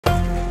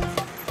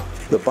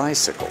The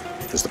bicycle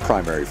is the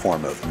primary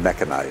form of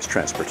mechanized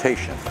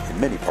transportation in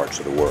many parts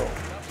of the world.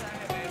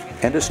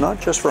 And it's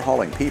not just for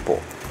hauling people.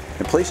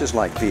 In places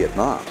like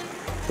Vietnam,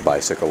 the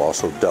bicycle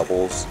also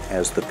doubles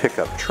as the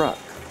pickup truck.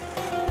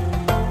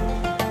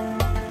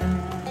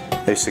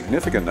 A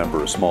significant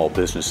number of small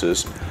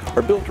businesses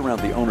are built around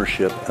the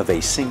ownership of a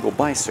single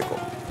bicycle.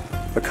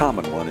 A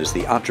common one is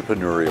the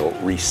entrepreneurial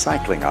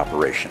recycling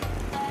operation.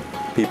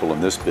 People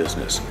in this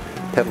business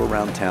pedal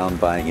around town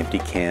buying empty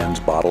cans,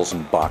 bottles,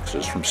 and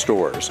boxes from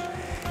stores,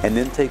 and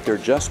then take their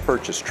just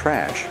purchased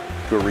trash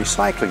to a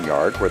recycling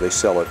yard where they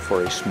sell it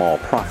for a small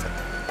profit.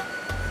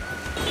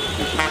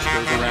 People just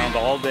goes around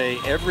all day,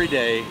 every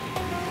day,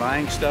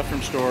 buying stuff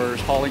from stores,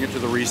 hauling it to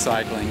the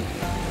recycling,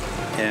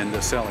 and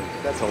selling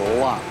it. That's a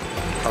lot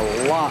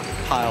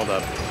piled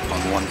up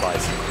on one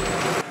bicycle.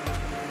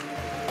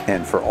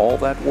 And for all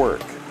that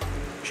work,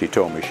 she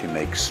told me she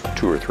makes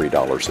 $2 or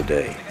 $3 a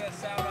day.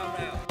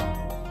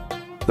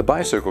 The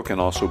bicycle can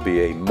also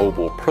be a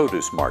mobile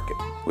produce market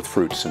with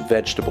fruits and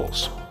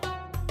vegetables.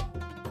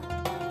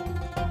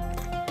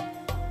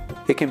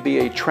 It can be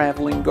a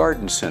traveling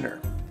garden center.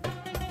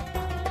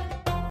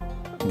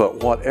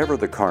 But whatever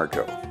the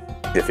cargo,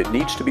 if it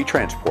needs to be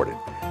transported,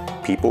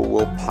 people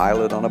will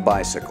pile it on a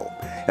bicycle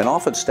and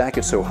often stack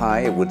it so high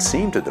it would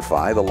seem to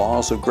defy the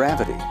laws of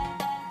gravity.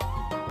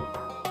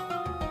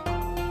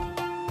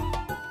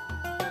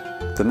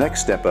 The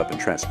next step up in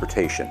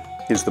transportation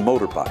is the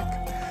motorbike,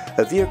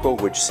 a vehicle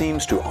which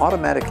seems to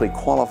automatically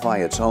qualify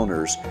its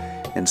owners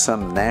in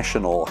some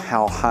national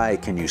 "how high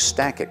can you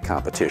stack it"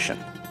 competition.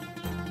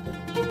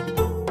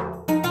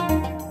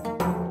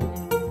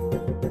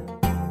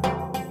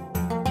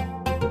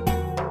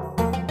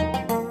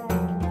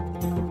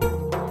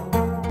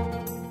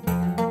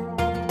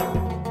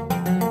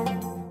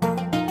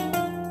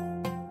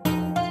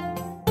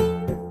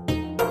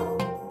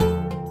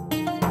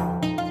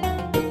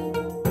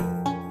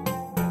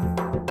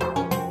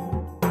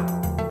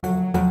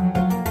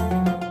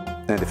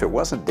 And if it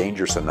wasn't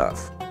dangerous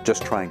enough,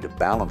 just trying to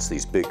balance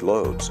these big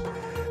loads,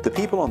 the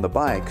people on the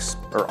bikes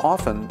are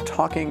often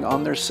talking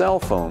on their cell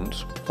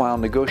phones while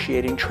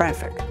negotiating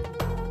traffic.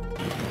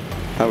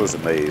 I was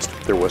amazed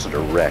there wasn't a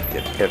wreck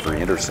at every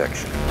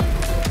intersection.